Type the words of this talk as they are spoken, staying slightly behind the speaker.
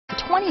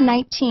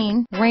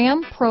2019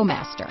 Ram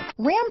ProMaster.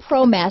 Ram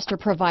ProMaster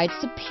provides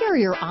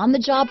superior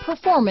on-the-job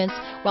performance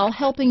while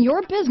helping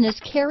your business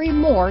carry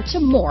more to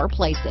more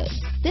places.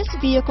 This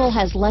vehicle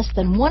has less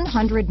than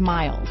 100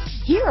 miles.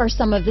 Here are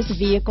some of this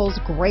vehicle's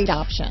great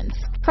options: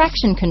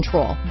 traction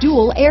control,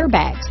 dual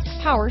airbags,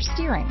 power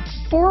steering,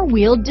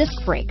 four-wheel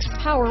disc brakes,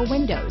 power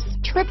windows,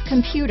 trip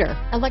computer,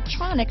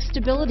 electronic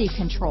stability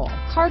control,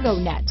 cargo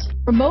net,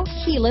 remote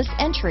keyless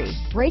entry,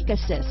 brake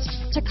assist,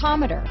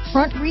 tachometer,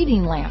 front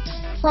reading lamps,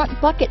 front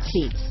bucket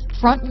seats,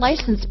 front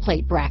license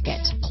plate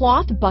bracket,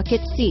 cloth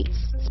bucket seats,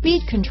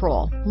 speed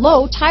control,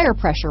 low tire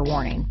pressure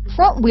warning,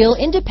 front wheel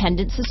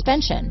independent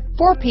suspension,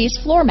 4-piece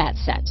floor mat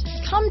set.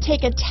 Come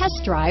take a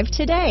test drive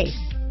today.